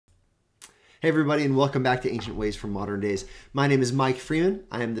Hey everybody, and welcome back to Ancient Ways from Modern Days. My name is Mike Freeman.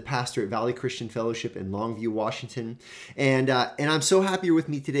 I am the pastor at Valley Christian Fellowship in Longview, Washington. And I'm so happy you're with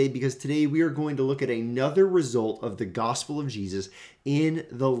me today because today we are going to look at another result of the gospel of Jesus in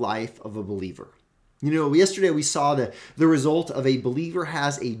the life of a believer. You know, yesterday we saw the result of a believer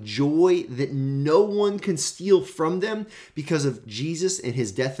has a joy that no one can steal from them because of Jesus and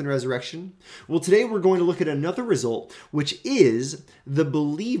his death and resurrection. Well, today we're going to look at another result, which is the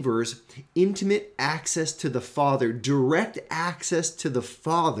believer's intimate access to the Father, direct access to the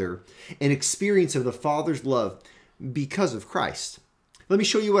Father, and experience of the Father's love because of Christ. Let me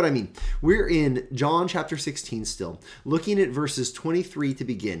show you what I mean. We're in John chapter 16 still, looking at verses 23 to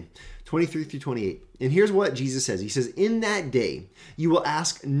begin, 23 through 28. And here's what Jesus says. He says, "In that day you will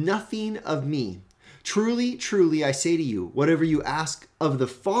ask nothing of me. Truly, truly, I say to you, whatever you ask of the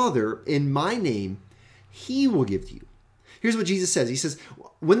Father in my name, he will give to you." Here's what Jesus says. He says,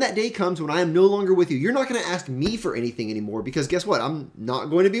 when that day comes when I am no longer with you, you're not going to ask me for anything anymore because guess what? I'm not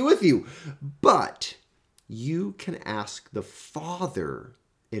going to be with you. But you can ask the Father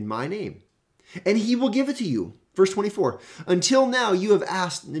in my name, and he will give it to you. Verse 24, until now you have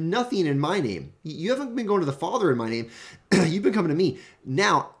asked nothing in my name. You haven't been going to the Father in my name. You've been coming to me.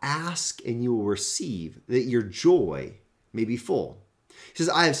 Now ask and you will receive, that your joy may be full. He says,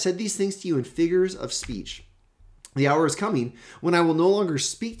 I have said these things to you in figures of speech. The hour is coming when I will no longer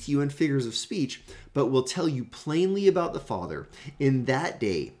speak to you in figures of speech, but will tell you plainly about the Father. In that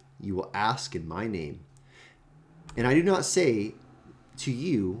day you will ask in my name. And I do not say to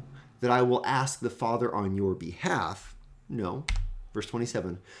you that I will ask the Father on your behalf. No. Verse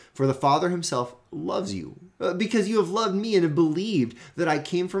 27, for the Father himself loves you because you have loved me and have believed that I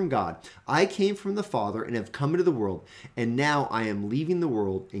came from God. I came from the Father and have come into the world, and now I am leaving the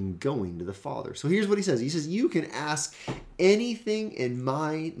world and going to the Father. So here's what he says. He says, you can ask anything in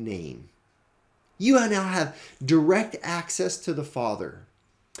my name. You now have direct access to the Father.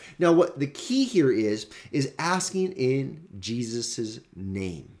 Now, what the key here is asking in Jesus'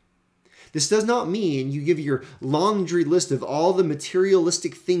 name. This does not mean you give your laundry list of all the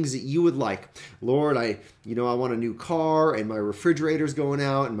materialistic things that you would like. Lord, I want a new car, and my refrigerator's going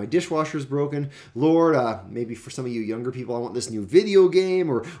out, and my dishwasher's broken. Lord, maybe for some of you younger people, I want this new video game,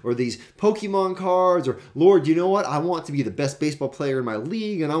 or these Pokemon cards, or Lord, you know what? I want to be the best baseball player in my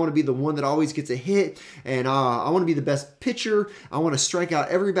league, and I want to be the one that always gets a hit, and I want to be the best pitcher. I want to strike out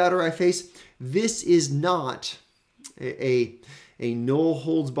every batter I face. This is not a no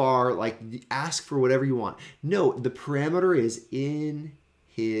holds bar, like ask for whatever you want. No, the parameter is in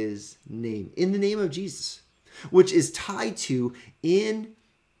his name, in the name of Jesus, which is tied to in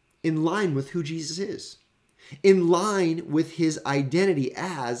line with who Jesus is, in line with his identity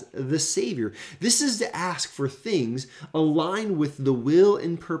as the Savior. This is to ask for things aligned with the will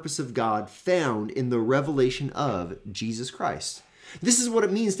and purpose of God found in the revelation of Jesus Christ. This is what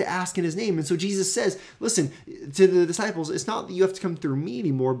it means to ask in his name. And so Jesus says, listen, to the disciples, it's not that you have to come through me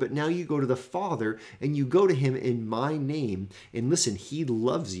anymore, but now you go to the Father and you go to him in my name. And listen, he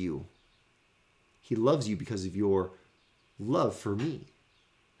loves you. He loves you because of your love for me,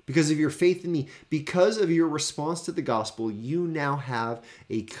 because of your faith in me, because of your response to the gospel. You now have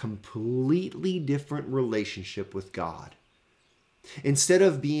a completely different relationship with God. Instead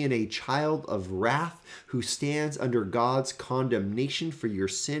of being a child of wrath who stands under God's condemnation for your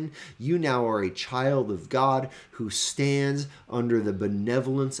sin, you now are a child of God who stands under the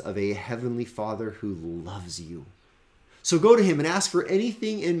benevolence of a heavenly Father who loves you. So go to him and ask for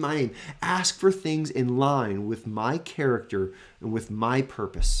anything in my name. Ask for things in line with my character and with my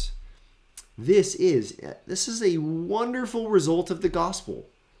purpose. This is a wonderful result of the gospel.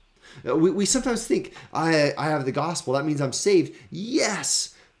 We sometimes think, I have the gospel, that means I'm saved.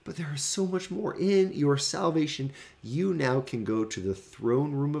 Yes, but there is so much more. In your salvation, you now can go to the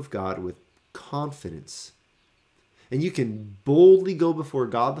throne room of God with confidence. And you can boldly go before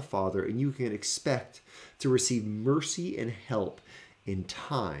God the Father, and you can expect to receive mercy and help in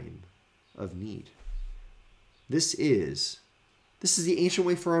time of need. This is the ancient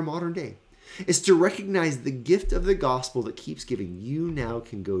way for our modern day. It's to recognize the gift of the gospel that keeps giving. You now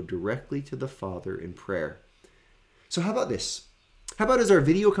can go directly to the Father in prayer. So how about this? How about as our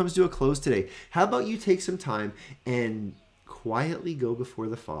video comes to a close today, how about you take some time and quietly go before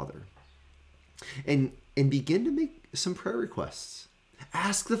the Father and begin to make some prayer requests.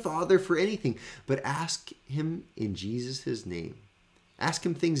 Ask the Father for anything, but ask him in Jesus' name. Ask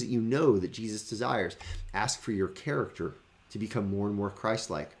him things that you know that Jesus desires. Ask for your character to become more and more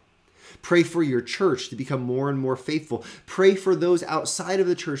Christ-like. Pray for your church to become more and more faithful. Pray for those outside of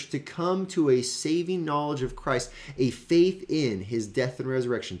the church to come to a saving knowledge of Christ, a faith in his death and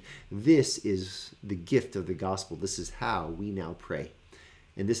resurrection. This is the gift of the gospel. This is how we now pray.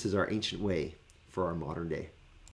 And this is our ancient way for our modern day.